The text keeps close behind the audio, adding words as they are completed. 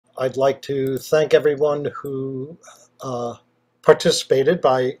I'd like to thank everyone who participated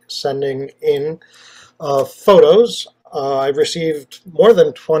by sending in photos. I received more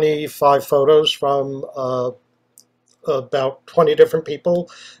than 25 photos from about 20 different people,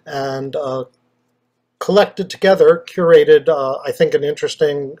 and collected together, curated, I think, an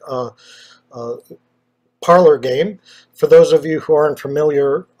interesting parlor game. For those of you who aren't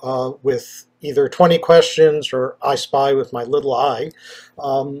familiar with either 20 questions or I Spy with my little eye,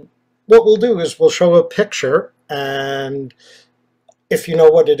 what we'll do is we'll show a picture, and if you know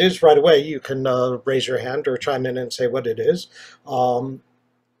what it is right away, you can raise your hand or chime in and say what it is.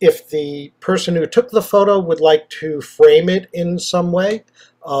 If the person who took the photo would like to frame it in some way,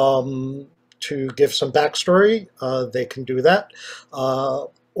 to give some backstory, they can do that.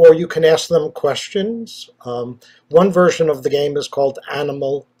 Or you can ask them questions. One version of the game is called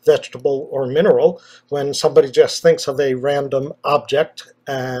Animal, Vegetable, or Mineral, when somebody just thinks of a random object,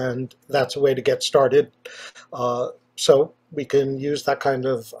 and that's a way to get started. So we can use that kind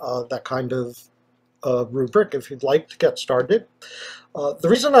of rubric if you'd like to get started. The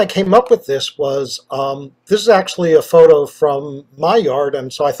reason I came up with this was this is actually a photo from my yard,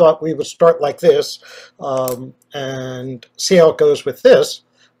 and so I thought we would start like this and see how it goes with this.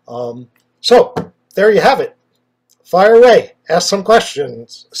 So there you have it. Fire away, ask some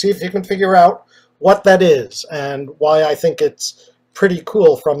questions, see if you can figure out what that is and why I think it's pretty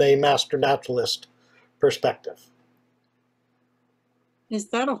cool from a master naturalist perspective. Is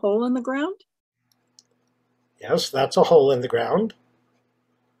that a hole in the ground? Yes, that's a hole in the ground.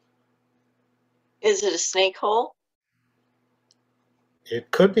 Is it a snake hole? It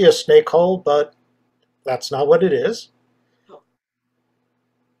could be a snake hole, but that's not what it is. Oh.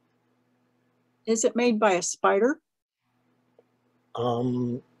 Is it made by a spider?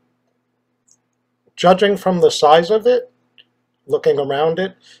 Judging from the size of it, looking around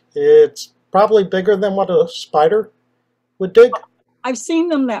it, it's probably bigger than what a spider would dig. I've seen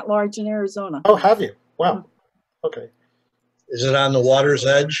them that large in Arizona. Oh, have you? Wow. Okay. Is it on the water's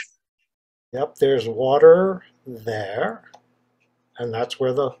edge? Yep, there's water there, and that's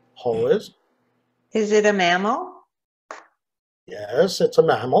where the hole is. Is it a mammal? Yes, it's a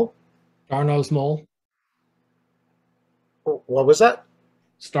mammal. Star-nosed mole. What was that?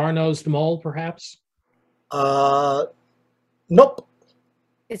 Star-nosed mole, perhaps? Nope.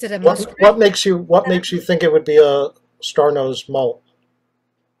 Is it a muskrat? What makes you think it would be a star-nosed mole?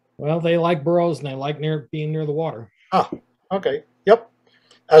 Well, they like burrows and they like being near the water. Ah, okay. Yep.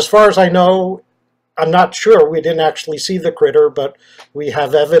 As far as I know, I'm not sure. We didn't actually see the critter, but we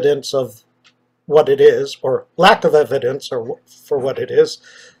have evidence of what it is, or lack of evidence for what it is.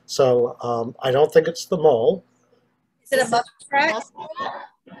 So I don't think it's the mole. Is it a muskrat?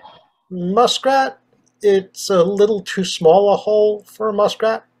 Muskrat, it's a little too small a hole for a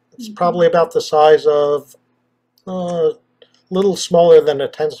muskrat. It's probably about the size of a little smaller than a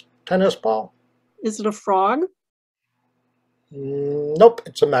tennis ball. Is it a frog? Nope,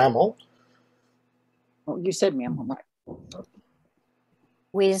 it's a mammal. Oh, you said mammal, right?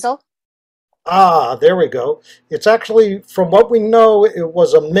 Weasel? Ah, there we go. It's actually, from what we know, it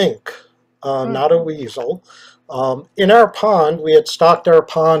was a mink, not a weasel. In our pond, we had stocked our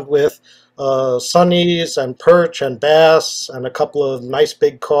pond with sunnies and perch and bass and a couple of nice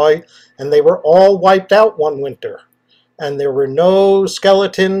big koi, and they were all wiped out one winter. And there were no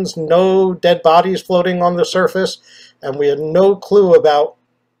skeletons, no dead bodies floating on the surface, and we had no clue about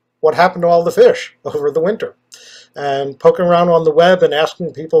what happened to all the fish over the winter. And poking around on the web and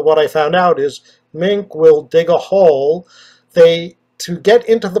asking people, what I found out is mink will dig a hole. To get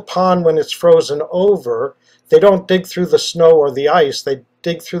into the pond when it's frozen over, they don't dig through the snow or the ice. They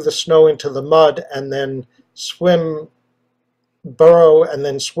dig through the snow into the mud and then burrow and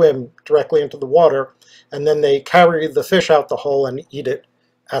then swim directly into the water. And then they carry the fish out the hole and eat it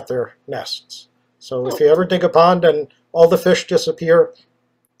at their nests. So if you ever dig a pond and all the fish disappear,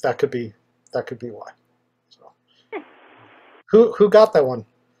 that could be why. So, who got that one?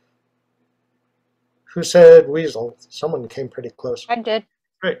 Who said weasel? Someone came pretty close. I did.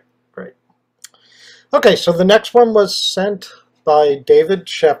 Great. Okay, so the next one was sent by David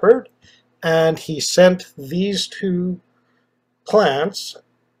Shepard, and he sent these two plants,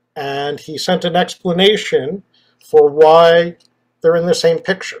 and he sent an explanation for why they're in the same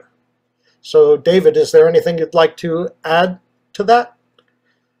picture. So, David, is there anything you'd like to add to that?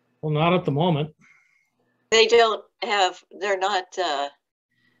 Well, not at the moment. They're not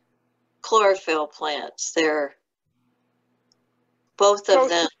chlorophyll plants. They're both of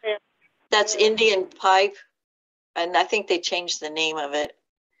them. That's Indian pipe, and I think they changed the name of it.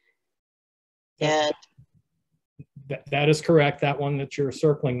 And That is correct. That one that you're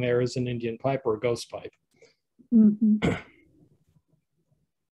circling there is an Indian pipe or a ghost pipe. Mhm.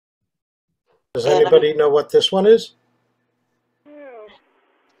 Does And anybody know what this one is?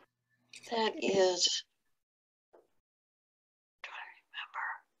 that is,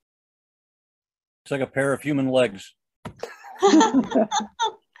 It's like a pair of human legs.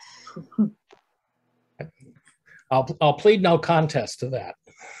 I'll plead no contest to that.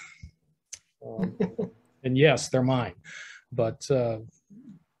 And yes, they're mine. But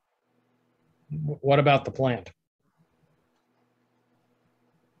what about the plant?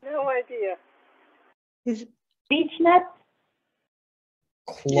 No idea. Is Beach nuts?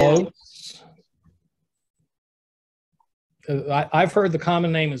 Close. I've heard the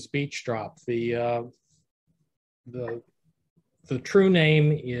common name is beach drop. The true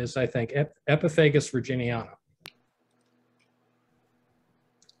name is, I think, Epiphagus virginiana,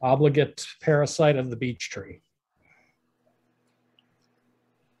 obligate parasite of the beech tree.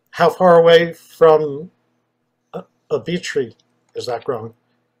 How far away from a beech tree is that growing?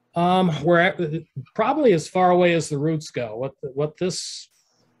 We're probably as far away as the roots go. What this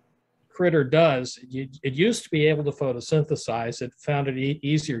critter does, it used to be able to photosynthesize. It found it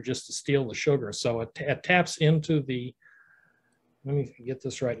easier just to steal the sugar. So it taps into the, let me get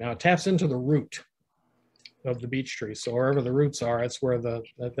this right now, it taps into the root of the beech tree. So wherever the roots are, that's where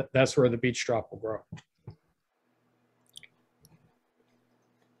the beech drop will grow.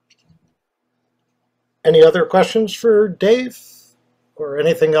 Any other questions for Dave? Or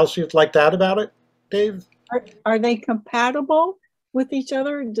anything else you'd like to add about it, Dave? Are they compatible with each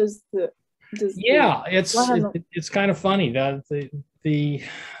other? Yeah, it's kind of funny that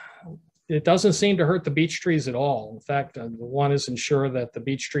it doesn't seem to hurt the beech trees at all. In fact, the one isn't sure that the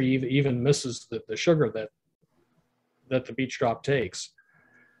beech tree even misses the sugar that the beech drop takes.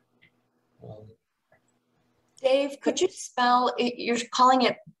 Dave, could you spell it? You're calling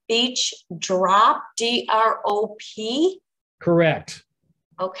it beech drop, D-R-O-P? Correct.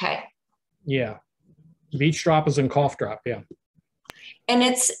 Okay. Yeah. Beech drop is in cough drop, yeah. And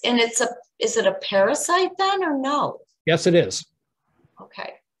is it a parasite then or no? Yes, it is.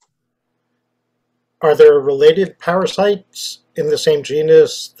 Okay. Are there related parasites in the same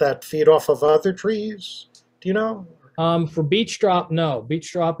genus that feed off of other trees? Do you know? For beech drop, no.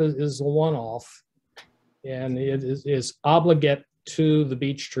 Beech drop is a one-off, and it is obligate to the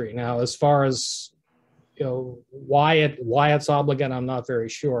beech tree. Now, as far as why it's obligate, I'm not very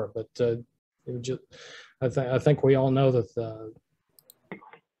sure, but I think we all know that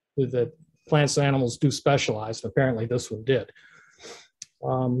that plants and animals do specialize. Apparently, this one did.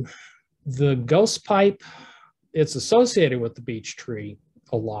 The ghost pipe, it's associated with the beech tree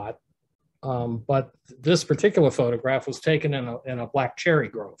a lot, but this particular photograph was taken in a black cherry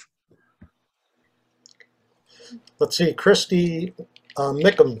grove. Let's see, Christy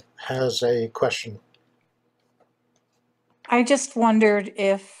Mickham has a question. I just wondered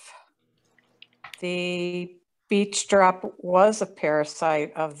if the beech drop was a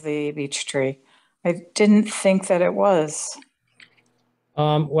parasite of the beech tree. I didn't think that it was.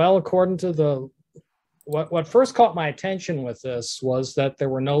 Well, according to what first caught my attention with this was that there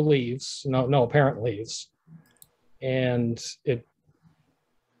were no leaves, no apparent leaves,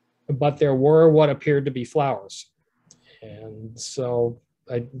 but there were what appeared to be flowers. And so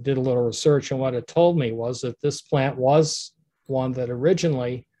I did a little research, and what it told me was that this plant was one that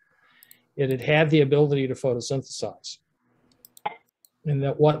originally it had the ability to photosynthesize, and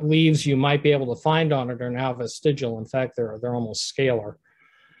that what leaves you might be able to find on it are now vestigial. In fact, they're almost scalar.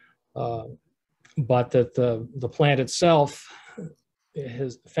 But that the plant itself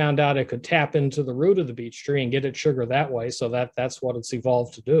has found out it could tap into the root of the beech tree and get its sugar that way. So that's what it's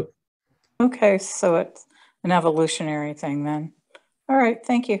evolved to do. Okay, so it's an evolutionary thing then. All right,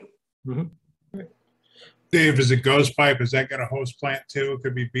 thank you. Mm-hmm. Dave, is it ghost pipe? Is that got a host plant too? It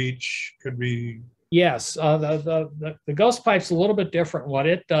could be beech, could be. Yes, the ghost pipe's a little bit different. What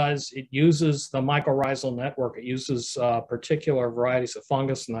it does, it uses the mycorrhizal network. It uses particular varieties of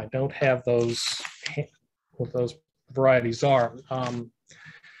fungus, and I don't have what those varieties are.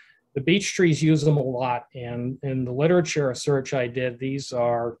 The beech trees use them a lot, and in the literature search I did, these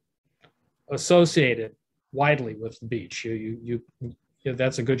are associated widely with the beech.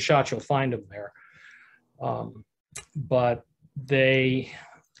 That's a good shot. You'll find them there. But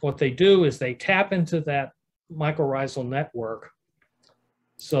what they do is they tap into that mycorrhizal network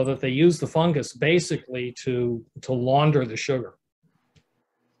so that they use the fungus basically to launder the sugar.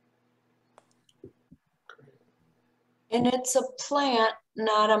 And it's a plant,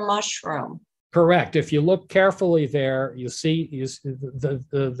 not a mushroom. Correct. If you look carefully there, you see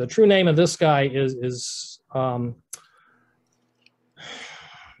the true name of this guy is having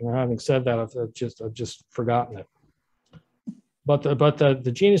said that, I've just forgotten it. But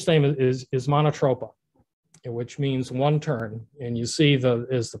the genus name is Monotropa, which means one turn. And you see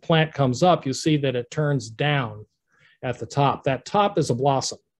as the plant comes up, you see that it turns down at the top. That top is a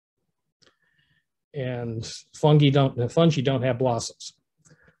blossom, and fungi don't have blossoms.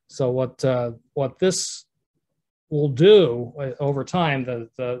 So what this will do over time,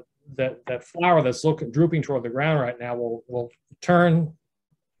 that flower that's drooping toward the ground right now will turn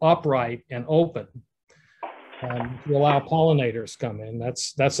upright and open to allow pollinators come in.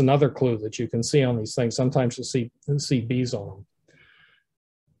 That's another clue that you can see on these things. Sometimes you'll see bees on them.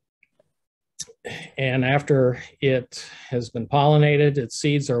 And after it has been pollinated, its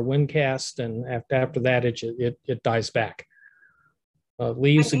seeds are wind cast, and after that it dies back.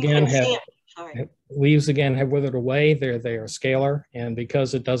 Leaves again have withered away. They are scalar, and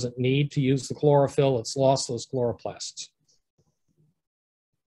because it doesn't need to use the chlorophyll, it's lost those chloroplasts.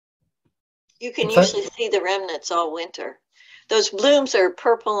 You can usually see the remnants all winter. Those blooms are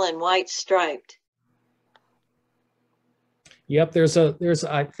purple and white striped. Yep,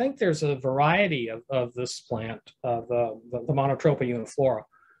 I think there's a variety of this plant, the Monotropa uniflora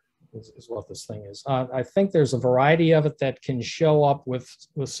is what this thing is. I think there's a variety of it that can show up with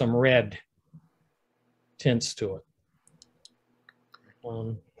some red tints to it.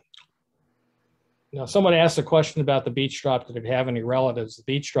 Now, someone asked a question about the beech drop. Did it have any relatives? The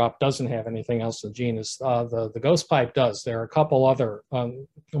beech drop doesn't have anything else in the genus. The ghost pipe does. There are a couple other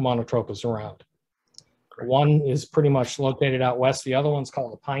monotropas around. One is pretty much located out west. The other one's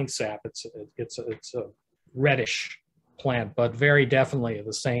called a pine sap. It's a reddish plant, but very definitely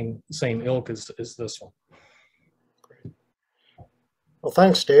the same ilk as this one. Great. Well,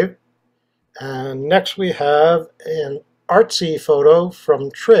 thanks, Dave. And next we have an artsy photo from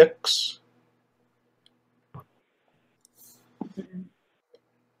Trix.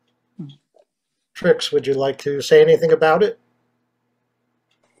 Trix, would you like to say anything about it?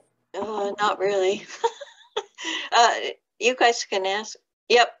 Not really. You guys can ask.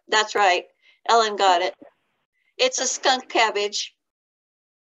 Yep, that's right. Ellen got it. It's a skunk cabbage.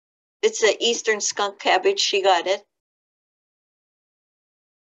 It's an eastern skunk cabbage. She got it.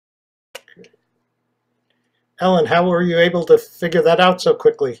 Ellen, how were you able to figure that out so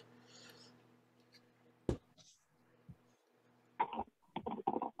quickly?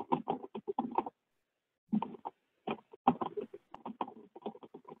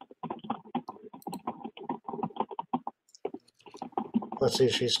 Let's see,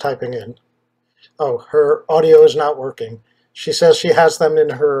 she's typing in. Oh, her audio is not working. She says she has them in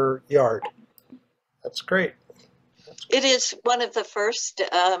her yard. That's great. It is one of the first.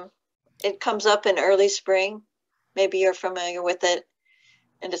 It comes up in early spring. Maybe you're familiar with it.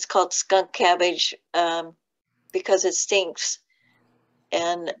 And it's called skunk cabbage because it stinks.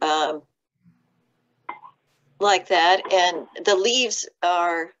 And like that. And the leaves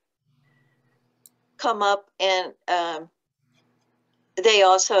come up, and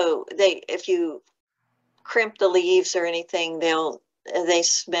if you crimp the leaves or anything, they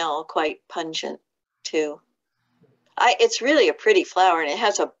smell quite pungent too. It's really a pretty flower, and it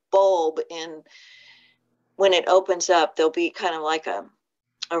has a bulb, and when it opens up, there'll be kind of like a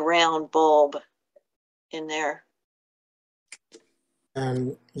round bulb in there.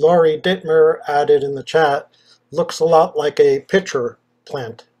 And Laurie Dittmer added in the chat, looks a lot like a pitcher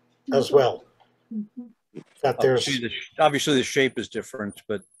plant as well. Mm-hmm. That there's obviously the shape is different,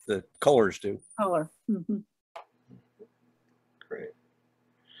 but the colors do. Color. Mm-hmm. Great.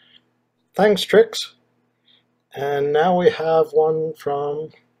 Thanks, Trix. And now we have one from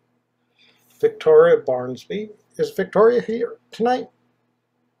Victoria Barnsby. Is Victoria here tonight?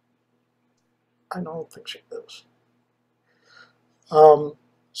 I don't think she is.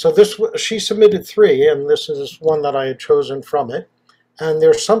 So she submitted 3, and this is one that I had chosen from it. And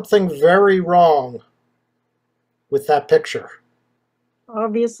there's something very wrong with that picture.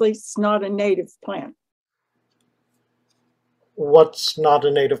 Obviously, it's not a native plant. What's not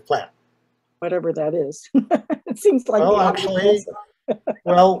a native plant? Whatever that is. It seems like. Well, actually,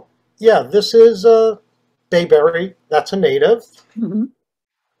 well, yeah, this is a bayberry. That's a native. Mm-hmm.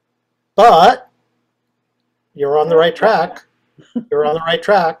 But you're on the right track. You're on the right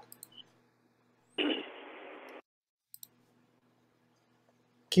track.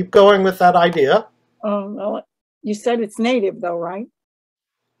 Keep going with that idea. Well, you said it's native, though, right?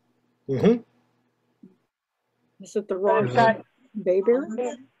 Mm-hmm. Is it the wrong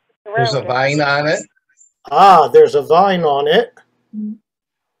bayberry? There's a vine on it. Ah, there's a vine on it.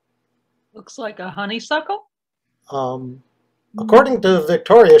 Looks like a honeysuckle. According to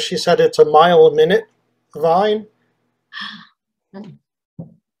Victoria, she said it's a mile a minute vine,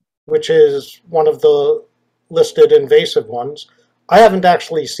 which is one of the listed invasive ones. I haven't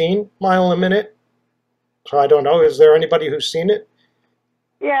actually seen mile a minute, so I don't know. Is there anybody who's seen it?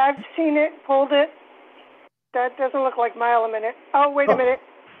 Yeah, I've seen it, pulled it. That doesn't look like mile a minute. Oh, wait a minute.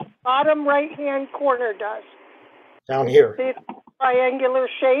 Bottom right-hand corner does. Down here. See, it's a triangular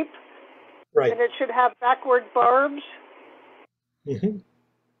shape. Right. And it should have backward barbs. Mm-hmm.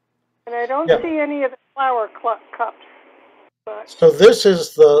 And I don't see any of the flower cups. But So this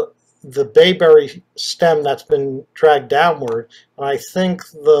is the bayberry stem that's been dragged downward. And I think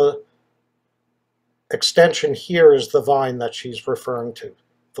the extension here is the vine that she's referring to.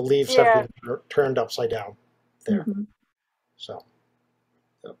 The leaves have been turned upside down there. So,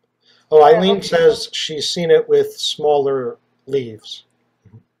 yep. Oh, Eileen says she's seen it with smaller leaves.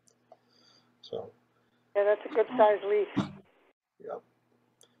 So, yeah, that's a good sized leaf.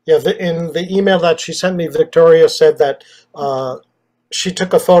 yeah, in the email that she sent me, Victoria said that she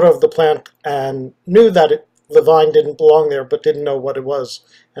took a photo of the plant and knew that the vine didn't belong there, but didn't know what it was,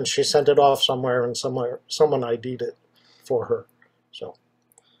 and she sent it off somewhere, and someone ID'd it for her. So,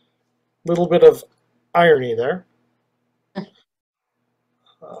 a little bit of irony there.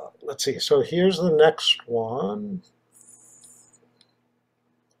 Let's see. So here's the next one.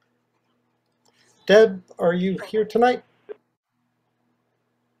 Deb, are you here tonight?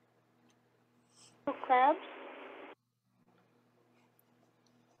 Crabs?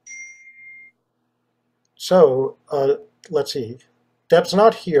 So let's see. Deb's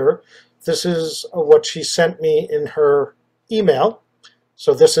not here. This is what she sent me in her email.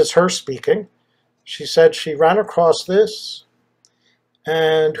 So this is her speaking. She said she ran across this,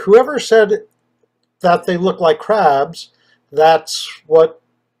 and whoever said that they look like crabs, that's what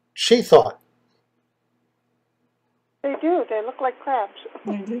she thought. They do. They look like crabs.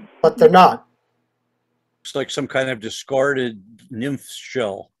 But they're not. It's like some kind of discarded nymph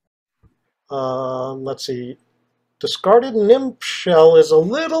shell. Let's see. Discarded nymph shell is a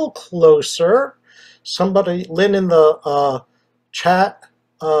little closer. Somebody, Lynn in the chat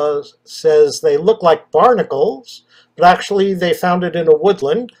says they look like barnacles, but actually they found it in a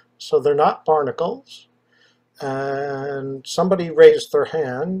woodland, so they're not barnacles. And somebody raised their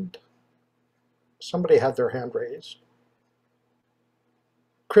hand. Somebody had their hand raised.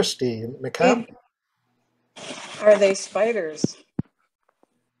 Christy McCann. Are they spiders?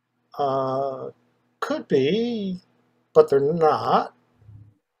 Could be, but they're not.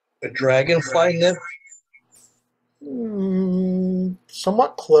 A dragonfly nymph?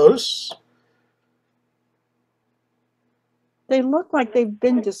 Somewhat close. They look like they've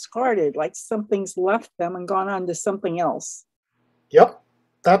been discarded, like something's left them and gone on to something else. Yep,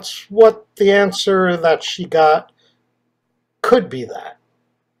 that's what the answer that she got could be that.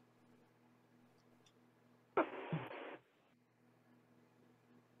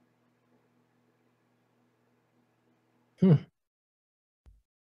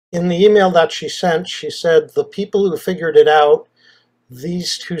 In the email that she sent, she said the people who figured it out,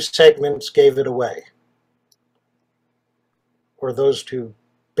 these two segments gave it away. Or those two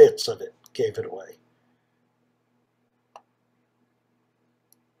bits of it gave it away.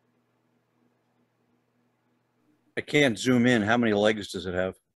 I can't zoom in. How many legs does it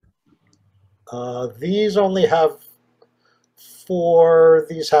have? These only have 4.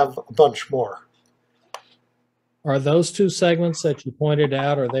 These have a bunch more. Are those two segments that you pointed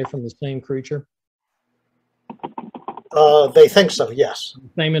out, are they from the same creature? They think so, yes.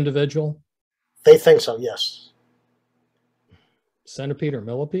 Same individual? They think so, yes. Centipede or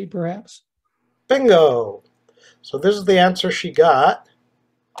millipede, perhaps? Bingo! So this is the answer she got.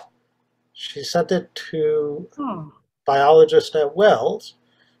 She sent it to a biologist at Wells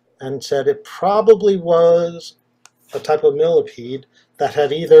and said it probably was a type of millipede that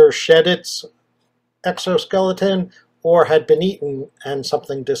had either shed its exoskeleton or had been eaten and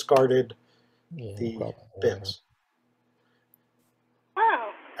something discarded the bits. Wow.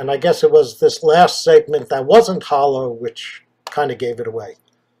 And I guess it was this last segment that wasn't hollow which kind of gave it away,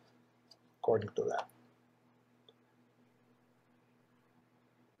 according to that.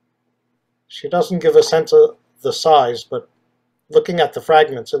 She doesn't give a sense of the size, but looking at the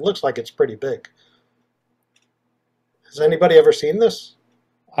fragments, it looks like it's pretty big. Has anybody ever seen this?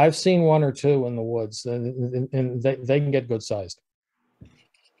 I've seen one or two in the woods, and they can get good sized.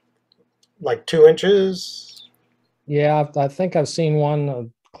 Like 2 inches? Yeah, I think I've seen one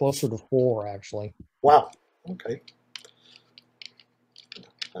closer to 4, actually. Wow. Okay.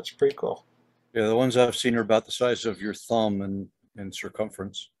 That's pretty cool. Yeah, the ones I've seen are about the size of your thumb in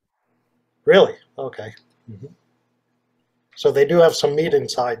circumference. Really? Okay. Mhm. So they do have some meat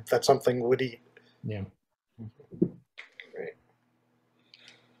inside that something would eat. Yeah. Great.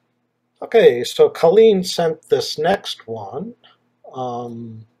 Okay, so Colleen sent this next one.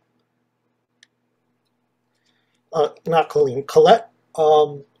 Not Colleen, Colette.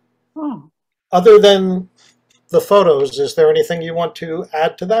 Oh, Other than the photos, is there anything you want to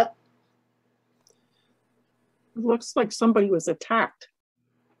add to that? it looks like somebody was attacked.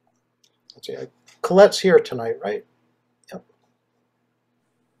 Let's see. Colette's here tonight, right? Yep.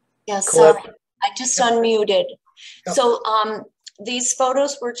 Yes, Colette. sorry, I just unmuted. Yep. So these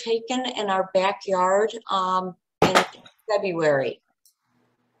photos were taken in our backyard in February.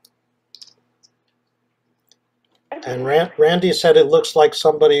 And Randy said it looks like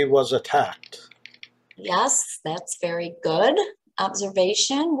somebody was attacked. Yes, that's very good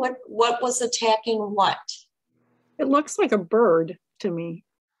observation. What was attacking what? It looks like a bird to me.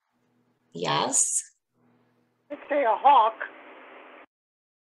 Yes, I'd say a hawk.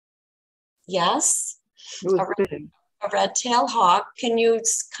 yes, It was a big. red-tailed hawk. Can you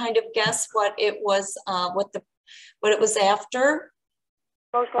kind of guess what it was? What it was after?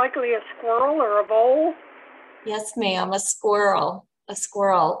 Most likely a squirrel or a vole. Yes, ma'am, a squirrel, a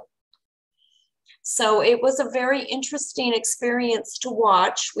squirrel. So it was a very interesting experience to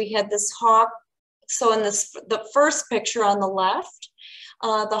watch. We had this hawk. So in the first picture on the left,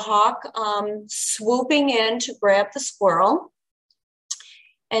 the hawk swooping in to grab the squirrel.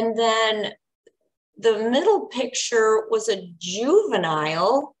 And then the middle picture was a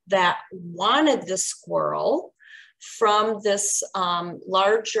juvenile that wanted the squirrel from this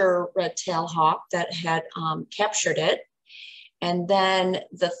larger red-tailed hawk that had captured it. And then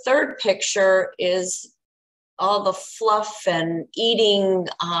the third picture is all the fluff and eating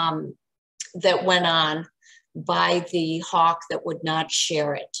that went on by the hawk that would not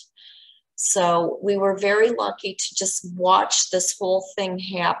share it. So we were very lucky to just watch this whole thing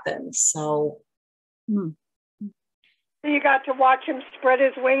happen. So You got to watch him spread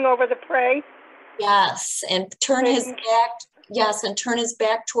his wing over the prey. yes, and turn his back. Yes, and turn his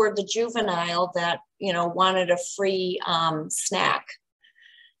back toward the juvenile that, you know, wanted a free snack.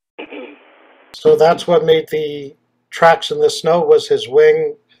 So that's what made the tracks in the snow, was his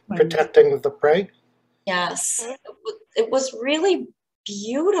wing protecting the prey? Yes, it was really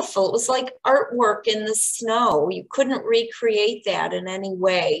beautiful. It was like artwork in the snow. You couldn't recreate that in any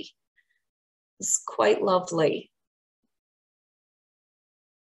way. It's quite lovely.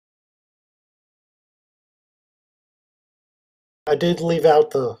 I did leave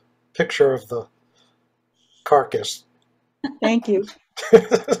out the picture of the carcass. Thank you.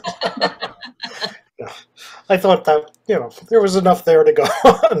 Yeah. I thought that, there was enough there to go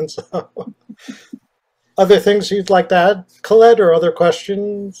on. So. Other things you'd like to add, Colette, or other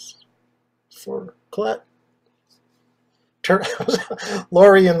questions for Colette?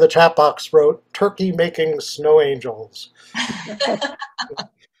 Lori in the chat box wrote, "Turkey making snow angels."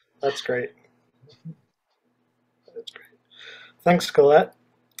 That's great. That's great. Thanks, Colette.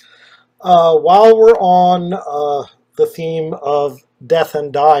 While we're on the theme of death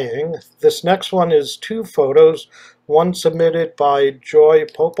and dying, this next one is two photos, one submitted by Joy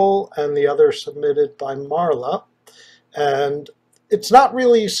Popel and the other submitted by Marla. And it's not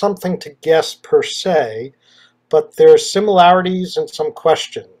really something to guess per se, but there's similarities and some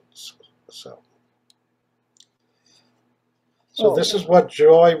questions. So this is what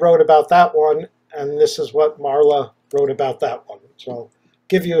Joy wrote about that one, and this is what Marla wrote about that one. So I'll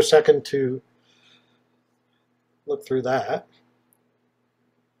give you a second to look through that.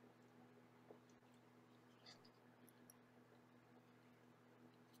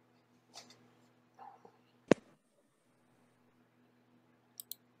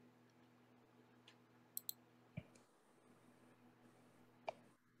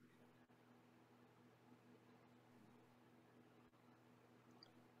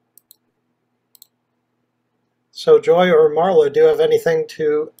 So Joy or Marla, do you have anything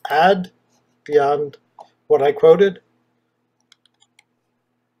to add beyond what I quoted?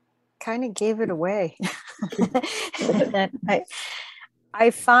 Kind of gave it away. I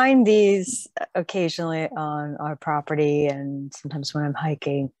find these occasionally on our property and sometimes when I'm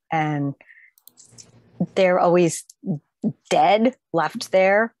hiking, and they're always dead, left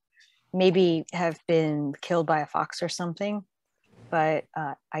there, maybe have been killed by a fox or something. But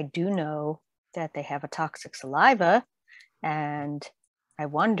I do know that they have a toxic saliva, and I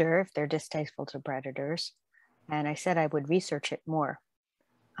wonder if they're distasteful to predators. And I said I would research it more.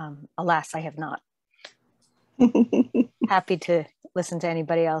 Alas, I have not. Happy to listen to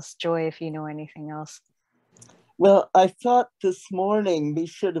anybody else. Joy, if you know anything else. Well, I thought this morning we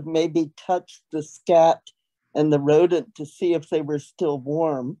should have maybe touched the scat and the rodent to see if they were still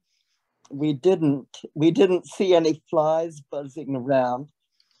warm. We didn't. We didn't see any flies buzzing around.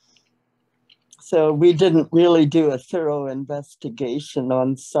 So we didn't really do a thorough investigation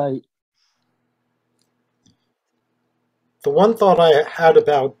on site. The one thought I had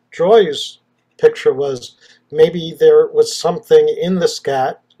about Joy's picture was maybe there was something in the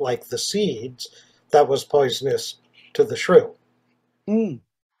scat, like the seeds, that was poisonous to the shrew. But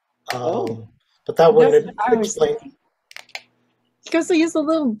that wouldn't explain. Because he has a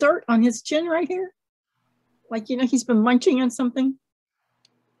little dirt on his chin right here. Like, you know, he's been munching on something.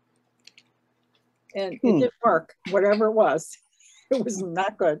 And it didn't work, whatever it was. It was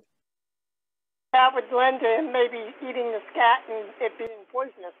not good. That would lend to him maybe eating the scat and it being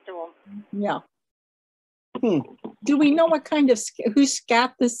poisonous to him. Yeah. Do we know what kind of, whose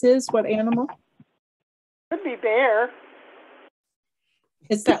scat this is? What animal? Could be bear.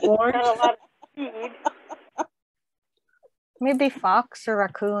 Is that orange? Got a lot of speed. Maybe fox or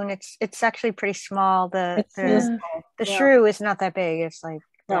raccoon. It's actually pretty small. The Yeah. shrew is not that big. It's like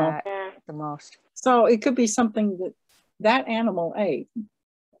No. the most. So it could be something that animal ate.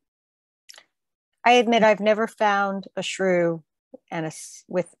 I admit I've never found a shrew and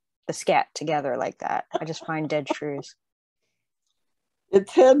with the scat together like that. I just find dead shrews.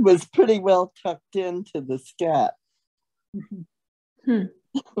 Its head was pretty well tucked into the scat.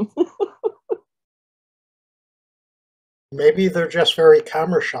 Maybe they're just very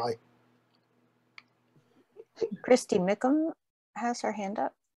camera shy. Christy Mickham has her hand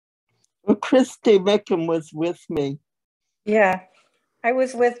up. Well, Christy Mickham was with me. Yeah, I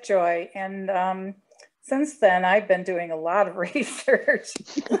was with Joy, and since then I've been doing a lot of research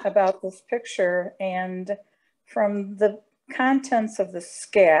about this picture, and from the contents of the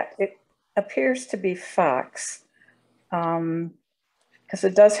scat, it appears to be fox, because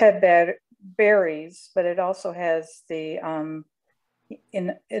it does have berries, but it also has the,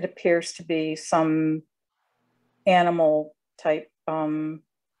 it appears to be some animal type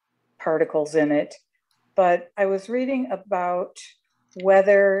particles in it. But I was reading about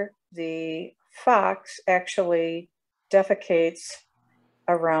whether the fox actually defecates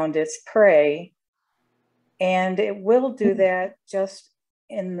around its prey, and it will do that just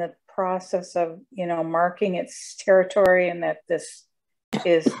in the process of, you know, marking its territory and that this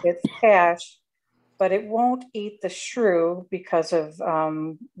is its cache, but it won't eat the shrew because of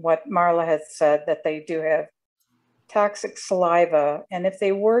what Marla has said, that they do have toxic saliva. And if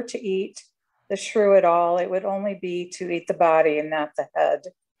they were to eat the shrew at all, it would only be to eat the body and not the head.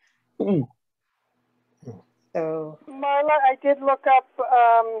 So, Marla, I did look up,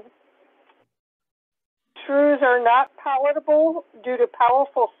 shrews are not palatable due to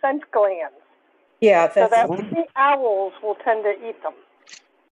powerful scent glands. yeah, So that only owls will tend to eat them.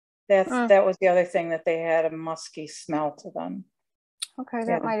 that was the other thing, that they had a musky smell to them. Okay,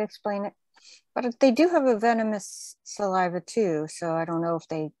 that might explain it. But they do have a venomous saliva too, so I don't know if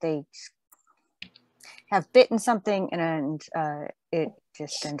they have bitten something and it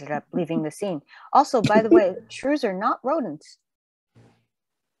just ended up leaving the scene. Also, by the way, shrews are not rodents.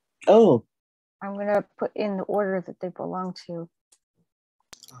 Oh. I'm going to put in the order that they belong to.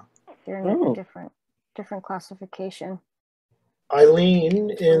 They're in a different classification. Eileen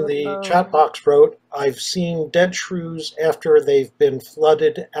in the chat box wrote, I've seen dead shrews after they've been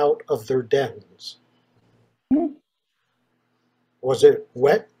flooded out of their dens. Was it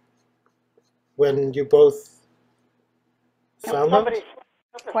wet when you both found them?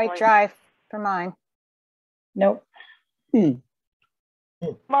 Quite dry for mine. Nope.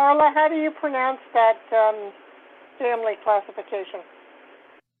 Marla, how do you pronounce that family classification?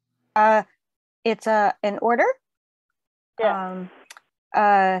 It's an order. Yeah.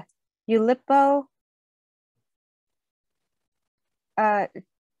 Eulipo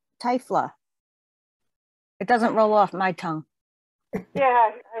Typhla. It doesn't roll off my tongue.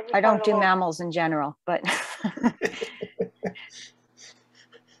 Yeah. I don't do mammals in general, but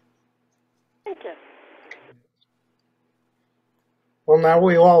Thank you. Well, now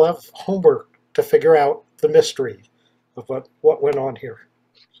we all have homework to figure out the mystery of what went on here.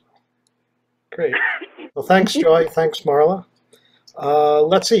 Great. Well, thanks, Joy. Thanks, Marla.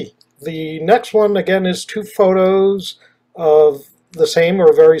 Let's see. The next one, again, is two photos of the same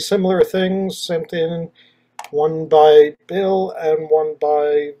or very similar things sent in, one by Bill and one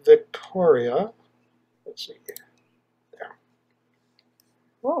by Victoria. Let's see. There.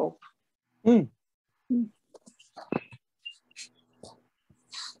 Whoa.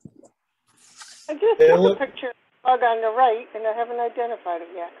 I just took a picture of the bug on the right, and I haven't identified it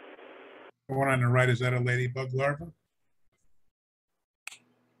yet. The one on the right, is that a ladybug larva?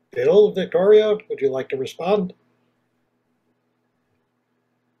 Bill, Victoria, would you like to respond?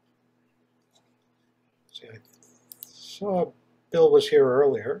 See, I saw Bill was here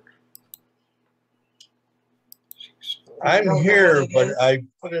earlier. I'm here, but I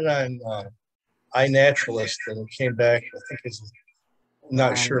put it on iNaturalist and it came back. I think it's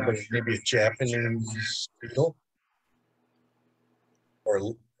not sure, but maybe a Japanese beetle. Or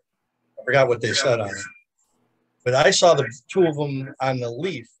I forgot what they said on it. But I saw the two of them on the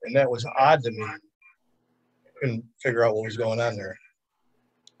leaf, and that was odd to me. I couldn't figure out what was going on there.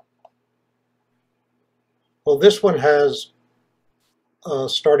 Well, this one has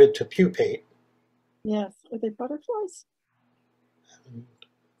started to pupate. Yes. Are they butterflies?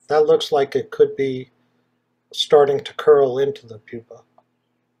 That looks like it could be starting to curl into the pupa.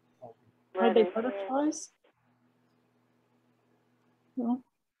 Are they butterflies? No.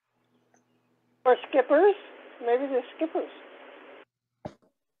 Or skippers? Maybe they're skippers. I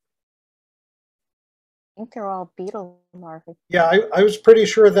think they're all beetle larvae. Yeah, I was pretty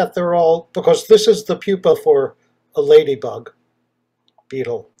sure that they're all, because this is the pupa for a ladybug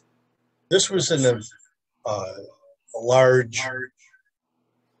beetle. This was in a large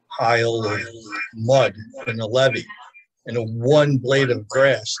pile of mud in a levee and a one blade of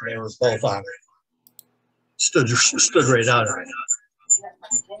grass, and they were both on it. Stood right out of it.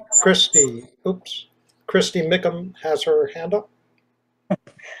 Christy Mickham has her hand up.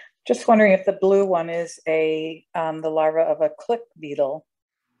 Just wondering if the blue one is the larva of a click beetle.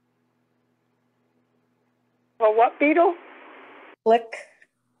 A what beetle? Click.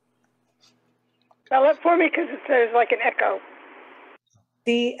 Spell it for me because it says like an echo.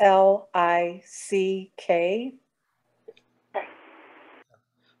 C-L-I-C-K.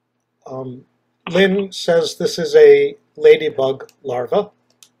 Lynn says this is a ladybug larva.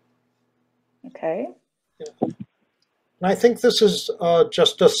 Okay. Yeah. And I think this is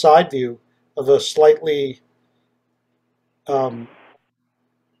just a side view of a slightly more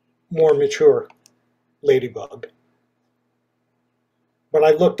mature ladybug. When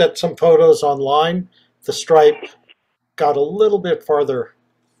I looked at some photos online, the stripe got a little bit farther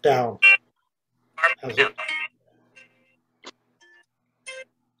down.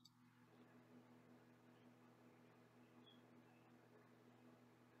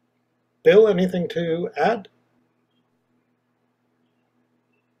 Bill, anything to add?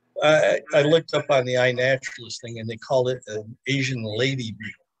 I looked up on the iNaturalist thing, and they called it an Asian lady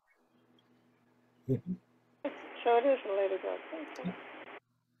beetle. So it is a ladybug.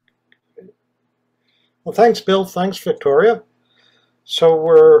 Well, thanks, Bill. Thanks, Victoria. So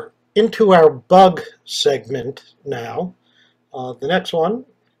we're into our bug segment now. The next one.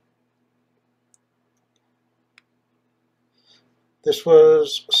 This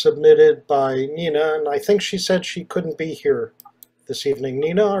was submitted by Nina, and I think she said she couldn't be here this evening.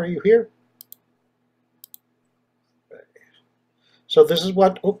 Nina, are you here? So this is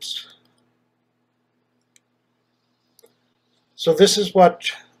what, So this is what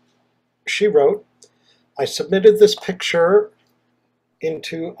she wrote. I submitted this picture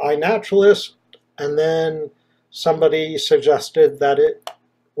into iNaturalist, and then somebody suggested that it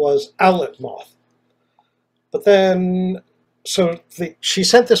was owlet moth. But then, she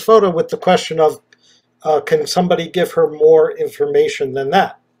sent this photo with the question of, can somebody give her more information than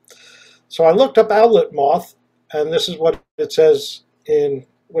that? So I looked up owlet moth, and this is what it says in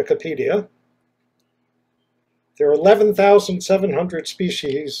Wikipedia. There are 11,700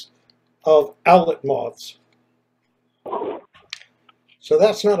 species of owlet moths. So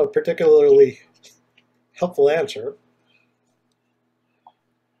that's not a particularly helpful answer.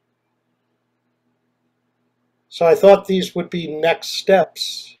 So I thought these would be next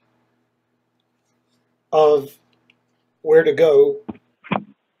steps of where to go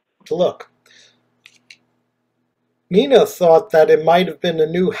to look. Nina thought that it might have been a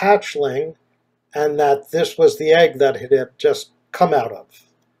new hatchling and that this was the egg that it had just come out of.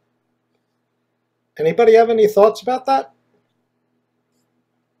 Anybody have any thoughts about that?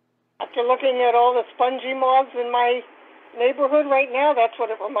 After looking at all the spongy moths in my neighborhood right now, that's what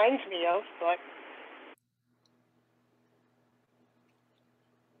it reminds me of. But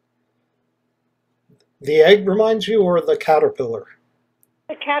The egg reminds you, or the caterpillar?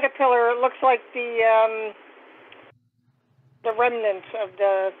 the caterpillar, it looks like the remnants of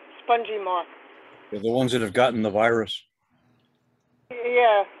the spongy moth. They're the ones that have gotten the virus.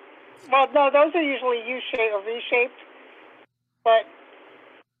 Yeah. Well, no, those are usually U-shaped or V-shaped. But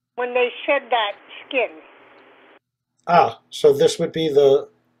when they shed that skin. Ah, so this would be the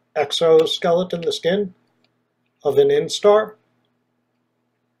exoskeleton, the skin of an instar?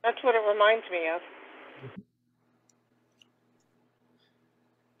 That's what it reminds me of.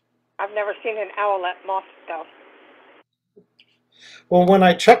 I've never seen an owlet moth though. Well, when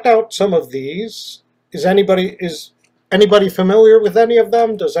I checked out some of these, is anybody familiar with any of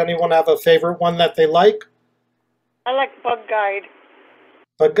them? Does anyone have a favorite one that they like? I like Bug Guide.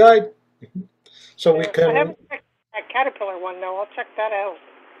 Bug Guide? So we I can... haven't checked that caterpillar one though. I'll check that out.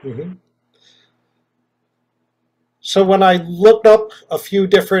 Mhm. So when I looked up a few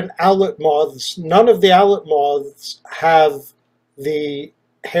different owlet moths, none of the owlet moths have the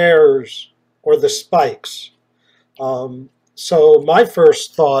hairs or the spikes. So my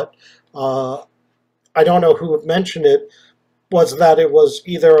first thought, I don't know who mentioned it, was that it was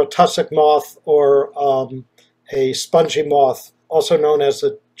either a tussock moth or a spongy moth, also known as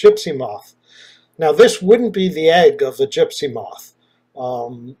a gypsy moth. Now this wouldn't be the egg of a gypsy moth.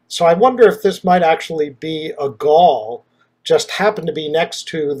 So I wonder if this might actually be a gall, just happened to be next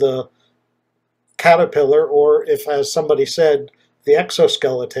to the caterpillar, or if, as somebody said, the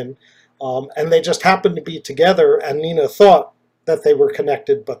exoskeleton, and they just happened to be together, and Nina thought that they were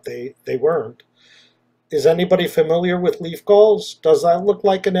connected, but they weren't. Is anybody familiar with leaf galls? Does that look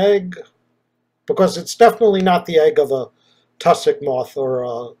like an egg? Because it's definitely not the egg of a tussock moth or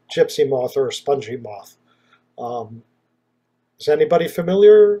a gypsy moth or a spongy moth. Is anybody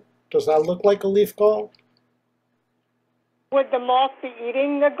familiar? Does that look like a leaf gall? Would the moth be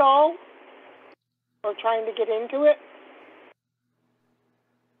eating the gall or trying to get into it?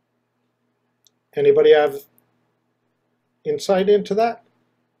 Anybody have insight into that?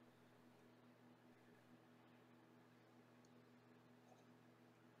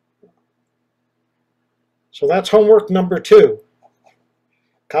 So that's homework number 2.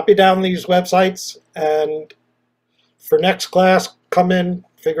 Copy down these websites, and for next class, come in,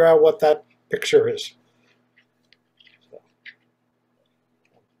 figure out what that picture is.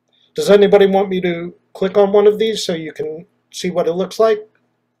 Does anybody want me to click on one of these so you can see what it looks like?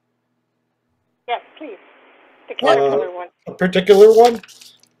 Yes, please. The caterpillar one. A particular one?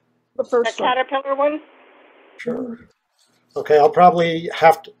 The first The one. caterpillar one? Sure. Okay, I'll probably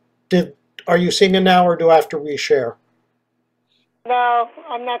have to... Are you seeing it now, or do I have to reshare? No,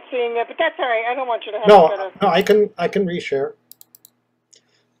 I'm not seeing it, but that's all right. I don't want you to have No, a better. no, I can reshare.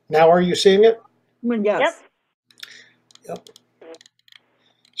 Now, are you seeing it? Yes. Yep.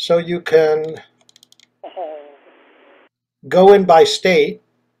 So you can go in by state,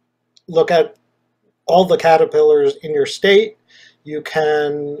 look at all the caterpillars in your state. You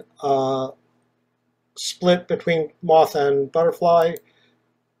can split between moth and butterfly.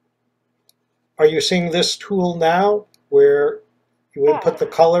 Are you seeing this tool now where you input the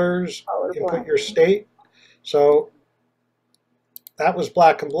colors, input your state? So that was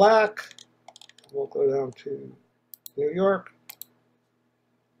black and black. We'll go down to New York.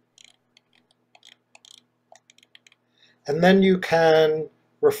 And then you can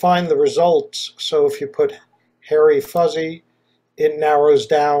refine the results. So if you put hairy fuzzy, it narrows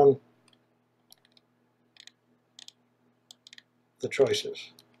down the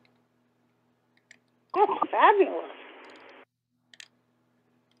choices. Oh, fabulous.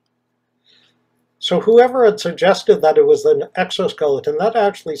 So whoever had suggested that it was an exoskeleton, that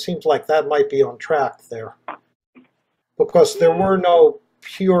actually seems like that might be on track there. Because there were no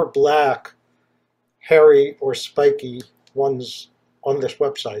pure black, hairy, or spiky ones on this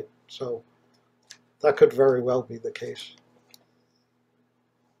website. So that could very well be the case.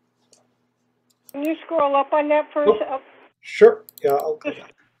 Can you scroll up on that first? Oh, sure. Yeah, I'll go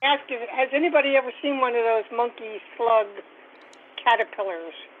Just ask you, has anybody ever seen one of those monkey slug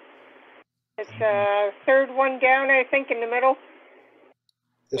caterpillars? It's third one down, I think, in the middle.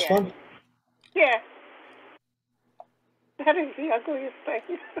 This one? Yeah. That is the ugliest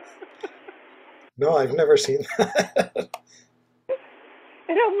thing. No, I've never seen that.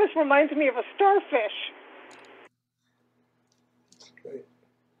 It almost reminds me of a starfish. That's great.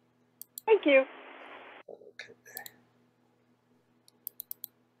 Thank you. Okay.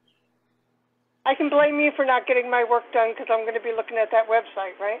 I can blame you for not getting my work done because I'm going to be looking at that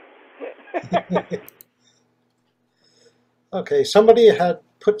website, right? Okay, somebody had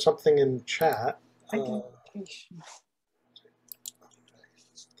put something in chat.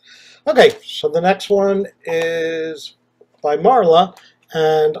 Okay, so the next one is by Marla,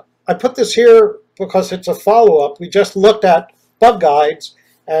 and I put this here because it's a follow-up. We just looked at bug guides,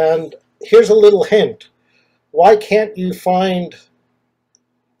 and here's a little hint. Why can't you find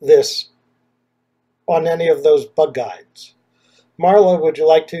this on any of those bug guides? Marla, would you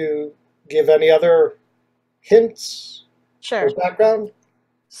like to give any other hints Sure. or background?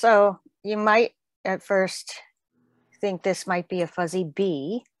 So you might at first think this might be a fuzzy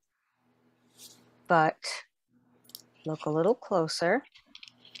bee, but look a little closer.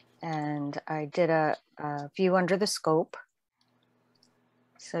 And I did a view under the scope.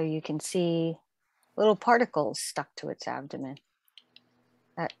 So you can see little particles stuck to its abdomen.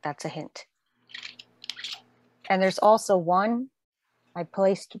 That's a hint. And there's also one, I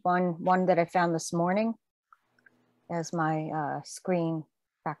placed one that I found this morning as my screen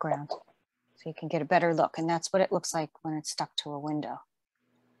background. So you can get a better look. And that's what it looks like when it's stuck to a window.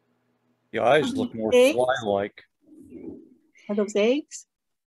 The eyes look more Eggs? fly-like. Are those eggs?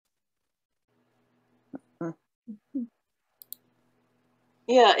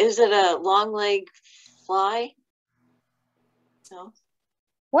 Yeah, is it a long leg fly? No.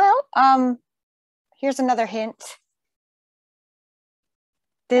 Well, here's another hint.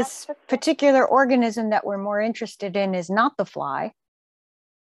 This particular organism that we're more interested in is not the fly,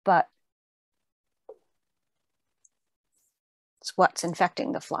 but it's what's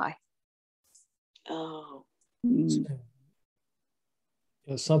infecting the fly. Oh. Yeah,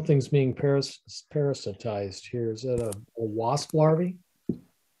 something's being parasitized here. Is that a wasp larvae?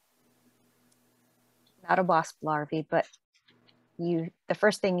 Not a wasp larvae, but the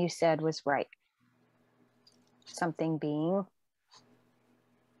first thing you said was right. Something being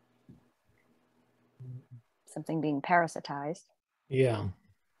parasitized. Yeah.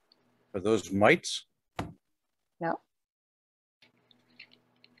 Are those mites? No.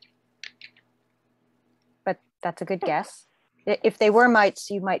 But that's a good guess. If they were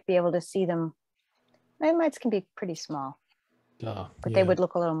mites, you might be able to see them. Mites can be pretty small, but they would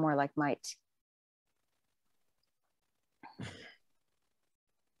look a little more like mites.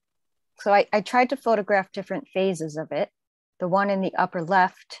 So I tried to photograph different phases of it. The one in the upper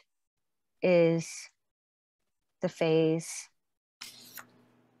left is the phase,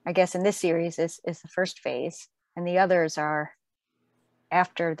 I guess in this series is the first phase, and the others are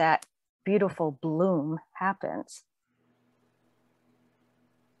after that beautiful bloom happens.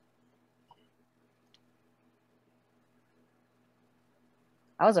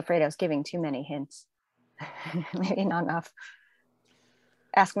 I was afraid I was giving too many hints. Maybe not enough.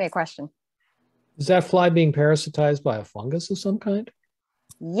 Ask me a question. Is that fly being parasitized by a fungus of some kind?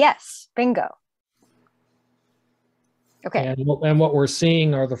 Yes, bingo. Okay. And what we're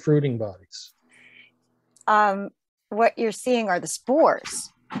seeing are the fruiting bodies. What you're seeing are the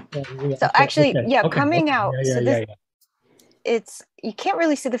spores. So actually, coming out. It's, you can't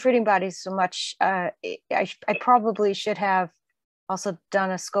really see the fruiting bodies so much. I probably should have also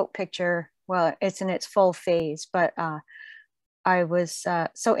done a scope picture. Well, it's in its full phase, but I was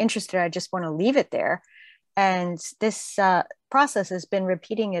so interested, I just want to leave it there. And this process has been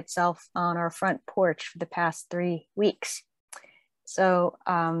repeating itself on our front porch for the past 3 weeks. So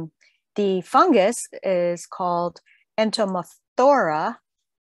the fungus is called Entomophthora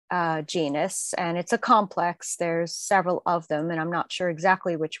genus, and it's a complex. There's several of them, and I'm not sure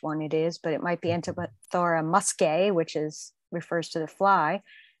exactly which one it is, but it might be Entomophthora muscae, which refers to the fly.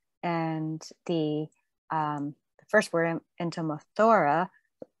 And the first word, Entomophthora,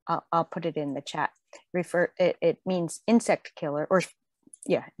 I'll put it in the chat. It means insect killer, or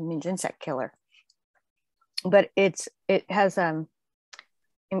it means insect killer. But it has an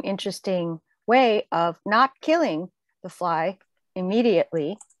interesting way of not killing the fly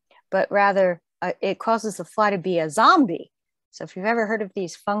immediately, but rather it causes the fly to be a zombie. So if you've ever heard of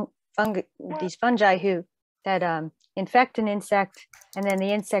these fungi that infect an insect, and then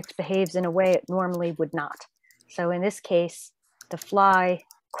the insect behaves in a way it normally would not. So in this case, the fly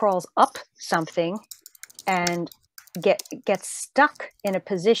crawls up something and gets stuck in a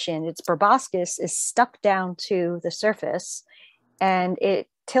position. Its proboscis is stuck down to the surface, and it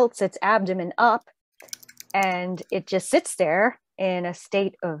tilts its abdomen up, and it just sits there in a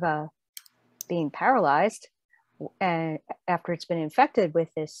state of being paralyzed, and after it's been infected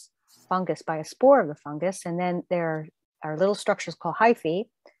with this fungus by a spore of the fungus. And then there are little structures called hyphae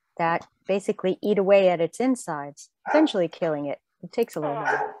that basically eat away at its insides, eventually killing it. It takes a little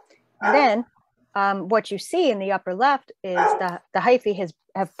while. And then what you see in the upper left is the hyphae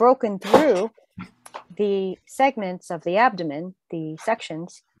have broken through the segments of the abdomen, the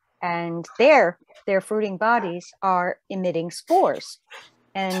sections, and their fruiting bodies are emitting spores.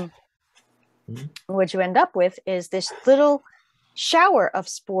 And what you end up with is this little shower of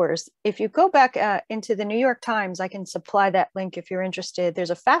spores. If you go back into the New York Times, I can supply that link if you're interested. There's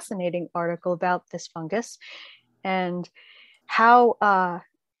a fascinating article about this fungus and how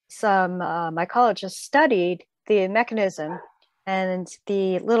some mycologists studied the mechanism, and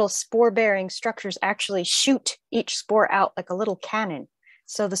the little spore-bearing structures actually shoot each spore out like a little cannon.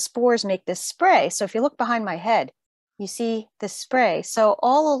 So the spores make this spray. So if you look behind my head, you see this spray. So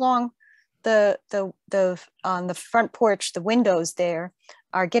all along on the front porch, the windows there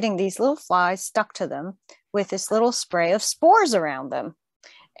are getting these little flies stuck to them with this little spray of spores around them.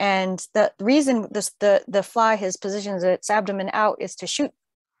 And the reason the fly has positioned its abdomen out is to shoot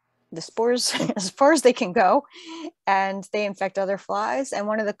the spores as far as they can go, and they infect other flies. And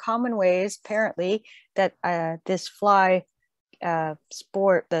one of the common ways, apparently, that this fly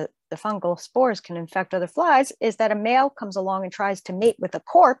spore, the fungal spores can infect other flies is that a male comes along and tries to mate with a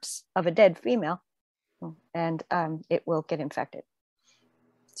corpse of a dead female, and it will get infected.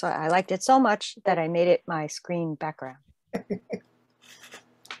 So I liked it so much that I made it my screen background.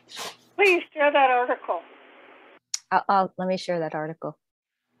 Please share that article. Let me share that article.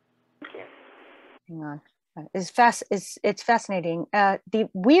 Thank you. Hang on. It's fascinating. The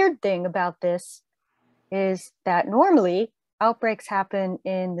weird thing about this is that normally outbreaks happen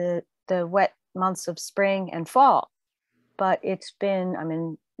in the wet months of spring and fall, but it's been,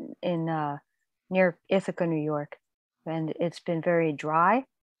 I'm in near Ithaca, New York, and it's been very dry.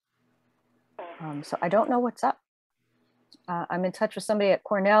 So I don't know what's up. I'm in touch with somebody at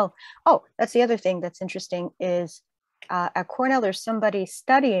Cornell. Oh, that's the other thing that's interesting is at Cornell, there's somebody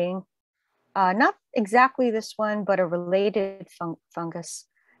studying, not exactly this one, but a related fungus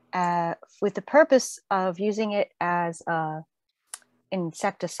with the purpose of using it as an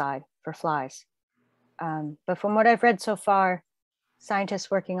insecticide for flies. But from what I've read so far,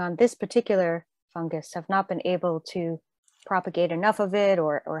 scientists working on this particular fungus have not been able to propagate enough of it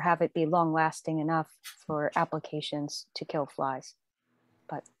or have it be long lasting enough for applications to kill flies.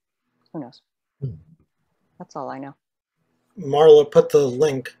 But who knows? That's all I know. Marla put the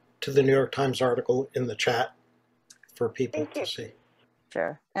link to the New York Times article in the chat for people to see.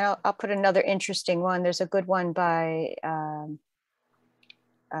 Sure. And I'll put another interesting one. There's a good one by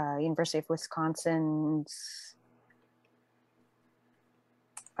University of Wisconsin's,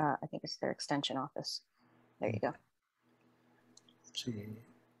 I think it's their extension office. There you go. Let's see.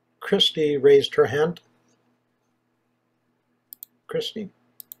 Christy raised her hand. Christy?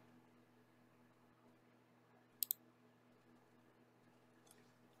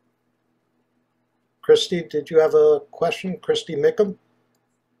 Christy, did you have a question? Christy Mickham?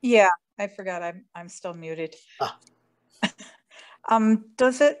 Yeah, I forgot I'm still muted.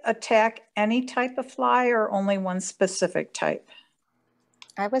 Does it attack any type of fly or only one specific type?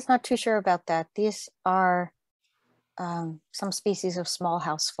 I was not too sure about that. These are some species of small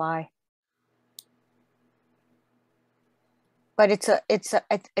house fly. But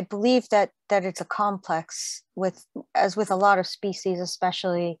I believe that it's a complex as with a lot of species,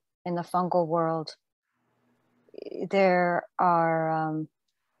 especially in the fungal world. There can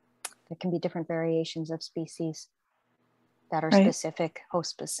be different variations of species that are specific, host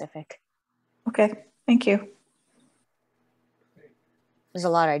specific. Okay, thank you. There's a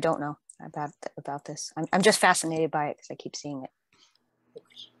lot I don't know about this. I'm just fascinated by it because I keep seeing it.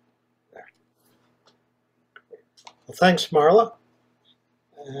 Well, thanks, Marla.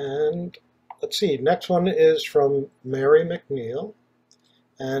 And let's see, next one is from Mary McNeil.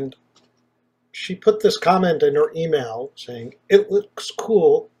 And she put this comment in her email saying, "It looks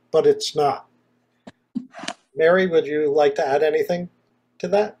cool, but it's not." Mary, would you like to add anything to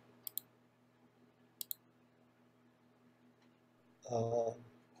that?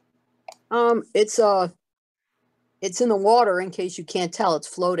 It's in the water in case you can't tell, it's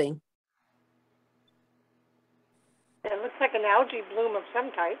floating. It looks like an algae bloom of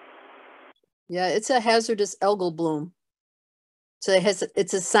some type. Yeah, it's a hazardous algal bloom. So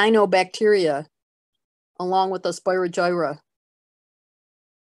it's a cyanobacteria along with the spirogyra.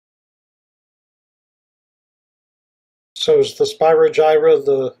 So is the spirogyra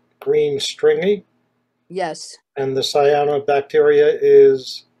the green stringy? Yes. And the cyanobacteria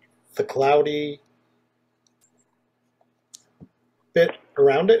is the cloudy bit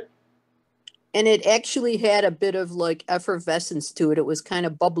around it? And it actually had a bit of like effervescence to it. It was kind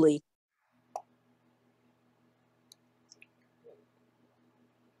of bubbly.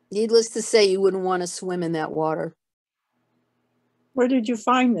 Needless to say, you wouldn't want to swim in that water. Where did you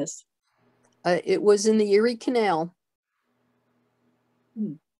find this? It was in the Erie Canal.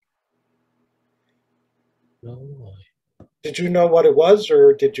 Did you know what it was,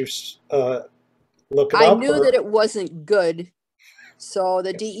 or did you look it up? I knew that it wasn't good. So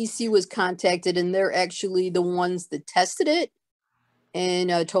the DEC was contacted, and they're actually the ones that tested it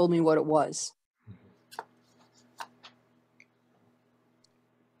and told me what it was.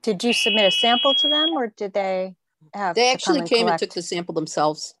 Did you submit a sample to them, or did they have They to actually come and came and collect? took the sample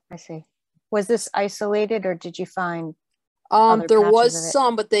themselves. I see. Was this isolated, or did you find There was patches of it?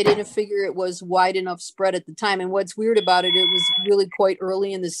 some, but they didn't figure it was wide enough spread at the time. And what's weird about it, it was really quite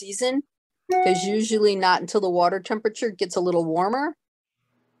early in the season. because usually not until the water temperature gets a little warmer.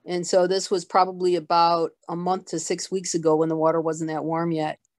 And so this was probably about a month to 6 weeks ago when the water wasn't that warm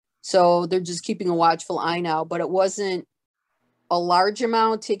yet. So they're just keeping a watchful eye now, but it wasn't a large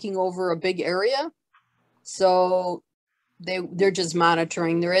amount taking over a big area. So they're just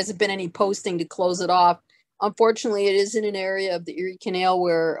monitoring. There hasn't been any posting to close it off. Unfortunately, it is in an area of the Erie Canal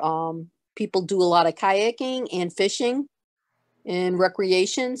where people do a lot of kayaking and fishing and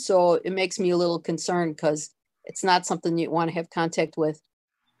recreation. So it makes me a little concerned because it's not something you want to have contact with.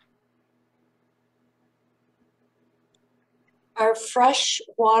 Are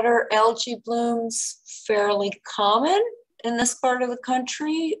freshwater algae blooms fairly common in this part of the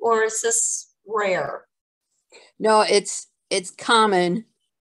country, or is this rare? No, it's common.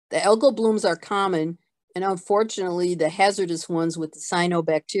 The algal blooms are common, and unfortunately, the hazardous ones with the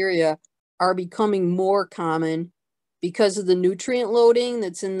cyanobacteria are becoming more common because of the nutrient loading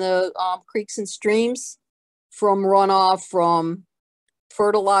that's in the creeks and streams from runoff from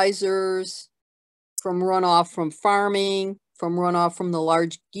fertilizers, from runoff from farming, from runoff from the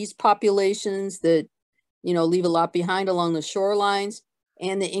large geese populations that, you know, leave a lot behind along the shorelines,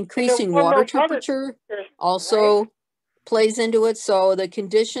 and the increasing water temperature also plays into it. So the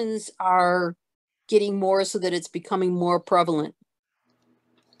conditions are getting more so that it's becoming more prevalent.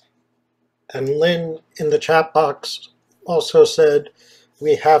 And Lynn in the chat box also said,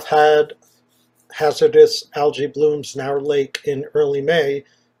 we have had hazardous algae blooms in our lake in early May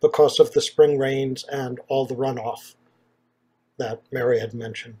because of the spring rains and all the runoff that Mary had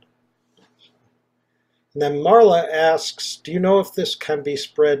mentioned. And then Marla asks, do you know if this can be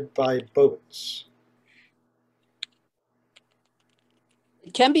spread by boats?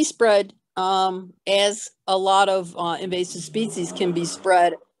 It can be spread as a lot of invasive species can be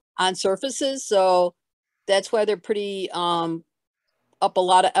spread on surfaces. So that's why they're pretty up a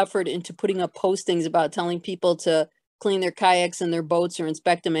lot of effort into putting up postings about telling people to clean their kayaks and their boats or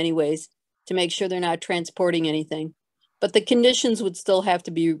inspect them anyways to make sure they're not transporting anything. But the conditions would still have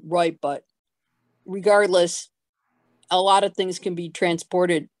to be right. But regardless, a lot of things can be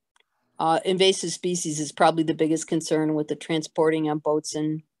transported. Invasive species is probably the biggest concern with the transporting on boats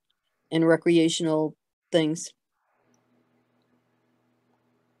and recreational things.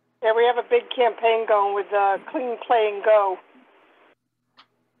 Yeah, we have a big campaign going with Clean Play and Go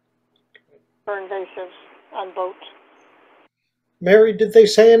for invasives on boats. Mary, did they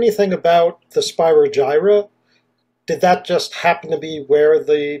say anything about the Spirogyra? Did that just happen to be where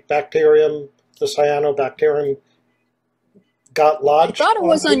the bacterium, the cyanobacterium, got lodged? I thought it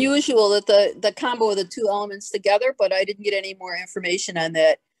was unusual that the combo of the two elements together, but I didn't get any more information on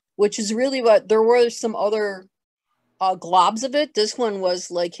that, which is really what, there were some other globs of it. This one was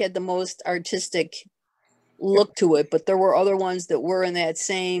like, had the most artistic look to it, but there were other ones that were in that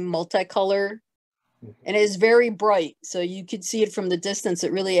same multicolor, and it is very bright. So you could see it from the distance.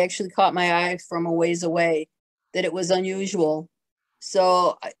 It really actually caught my eye from a ways away that it was unusual.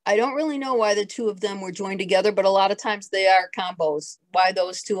 So I don't really know why the two of them were joined together, but a lot of times they are combos. Why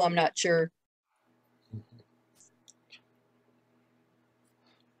those two, I'm not sure.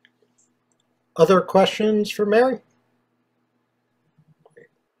 Other questions for Mary?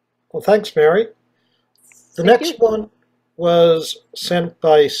 Well, thanks, Mary. The next one was sent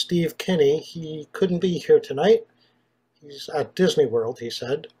by Steve Kinney. He couldn't be here tonight. He's at Disney World, he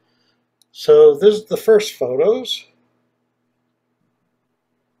said. So this is the first photos.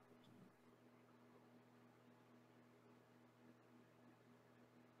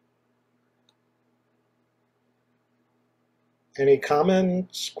 Any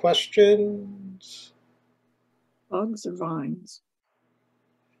comments, questions? Bugs or vines?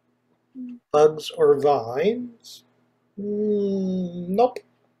 Bugs or vines? Nope.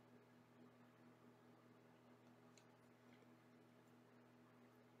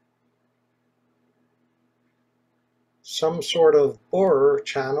 Some sort of borer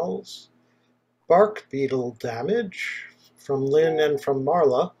channels. Bark beetle damage from Lynn and from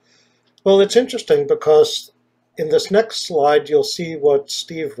Marla. Well, it's interesting because in this next slide, you'll see what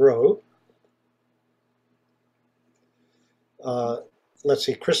Steve wrote. Let's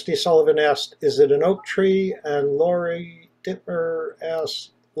see, Christy Sullivan asked, is it an oak tree? And Lori Dittmer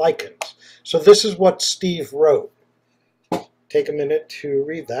asked, lichens. So this is what Steve wrote. Take a minute to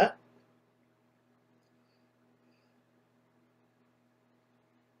read that.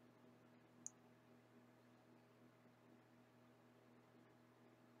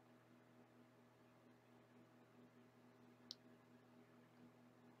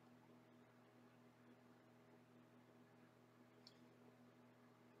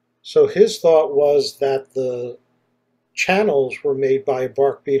 So his thought was that the channels were made by a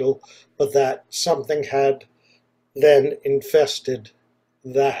bark beetle, but that something had then infested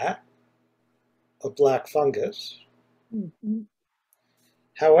that, a black fungus.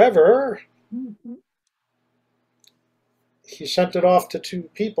 However, he sent it off to 2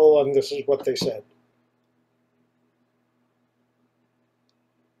 people, and this is what they said.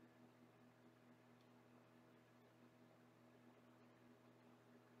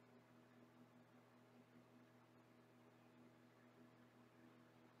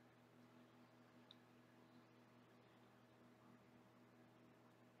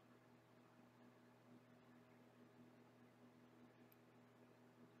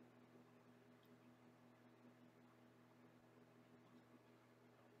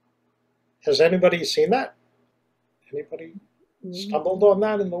 Has anybody seen that? Anybody stumbled on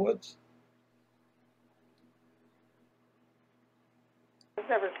that in the woods? I've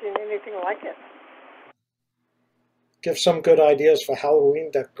never seen anything like it. Give some good ideas for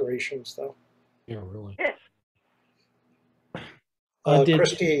Halloween decorations, though. Yeah, really.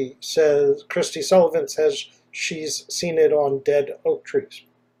 Christy Sullivan says she's seen it on dead oak trees.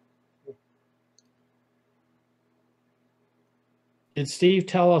 Did Steve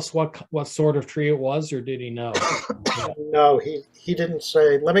tell us what sort of tree it was, or did he know? No, he didn't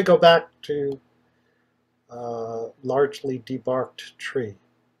say. Let me go back to largely debarked tree.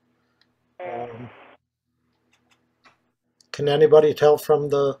 Can anybody tell from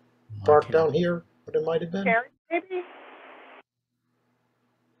the bark down here what it might have been? Cherry, maybe?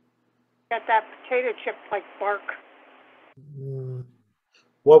 Got that potato chip like bark.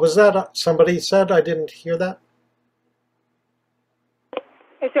 What was that? Somebody said? I didn't hear that.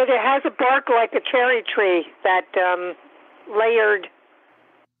 It said it has a bark like a cherry tree, that layered.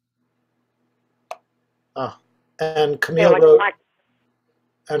 And Camille wrote.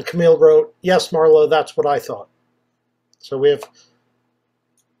 And Camille wrote, "Yes, Marlo, that's what I thought." So we have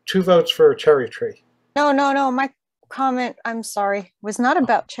 2 votes for a cherry tree. No. My comment, I'm sorry, was not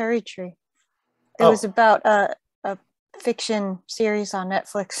about cherry tree. It was about a fiction series on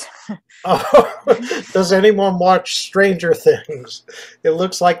Netflix. Does anyone watch Stranger Things? It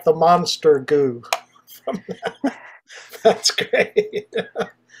looks like the monster goo from that. That's great.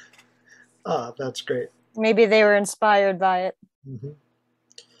 That's great. Maybe they were inspired by it.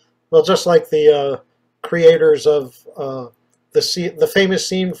 Well, just like the creators of the famous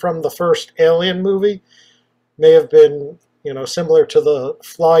scene from the first Alien movie may have been, similar to the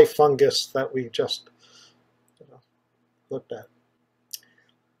fly fungus that we just looked at.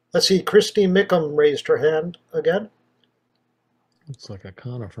 Let's see, Christy Mickham raised her hand again. Looks like a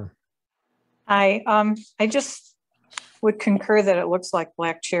conifer. I just would concur that it looks like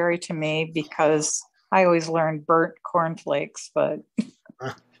black cherry to me, because I always learned burnt cornflakes, but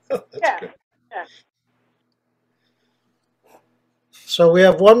Yeah. So we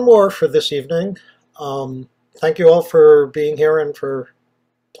have one more for this evening. Thank you all for being here and for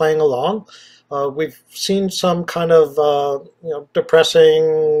playing along. We've seen some kind of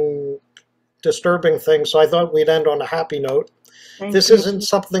depressing, disturbing things, so I thought we'd end on a happy note. This isn't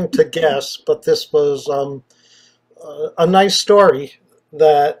something to guess, but this was a nice story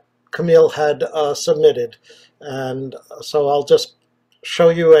that Camille had submitted, and so I'll just show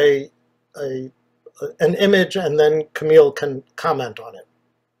you an image, and then Camille can comment on it.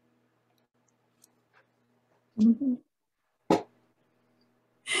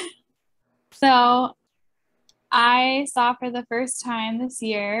 So I saw for the first time this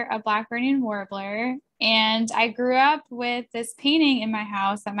year a black-burning warbler, and I grew up with this painting in my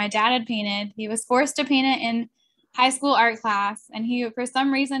house that my dad had painted. He was forced to paint it in high school art class, and he, for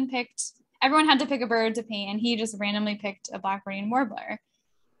some reason, everyone had to pick a bird to paint, and he just randomly picked a black-burning warbler.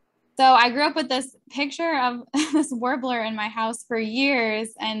 So I grew up with this picture of this warbler in my house for years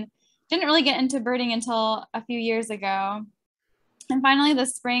and didn't really get into birding until a few years ago. And finally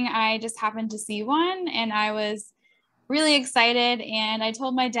this spring, I just happened to see one, and I was really excited. And I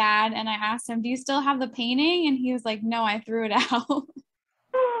told my dad, and I asked him, "Do you still have the painting?" And he was like, "No, I threw it out."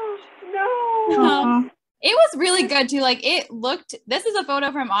 No. It was really good too. Like, this is a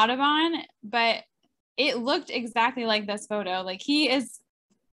photo from Audubon, but it looked exactly like this photo. Like,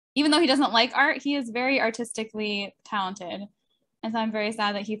 even though he doesn't like art, he is very artistically talented. And so I'm very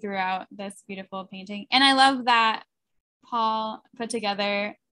sad that he threw out this beautiful painting. And I love that Paul put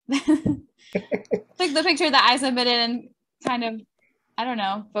together like the picture that I submitted and kind of, I don't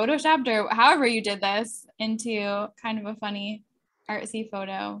know, photoshopped or however you did this into kind of a funny artsy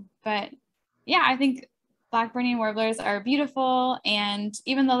photo. But yeah, I think black-burning warblers are beautiful. And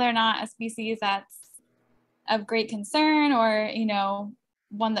even though they're not a species that's of great concern or,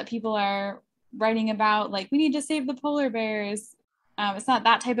 one that people are writing about like, we need to save the polar bears. It's not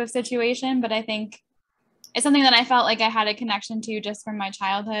that type of situation, but I think it's something that I felt like I had a connection to just from my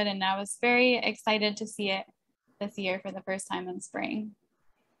childhood. And I was very excited to see it this year for the first time in spring.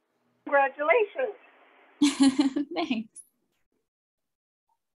 Congratulations. Thanks.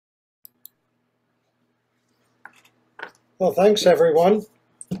 Well, thanks, everyone.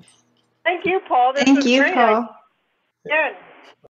 Thank you, Paul. This Thank was you, great. Paul. Good.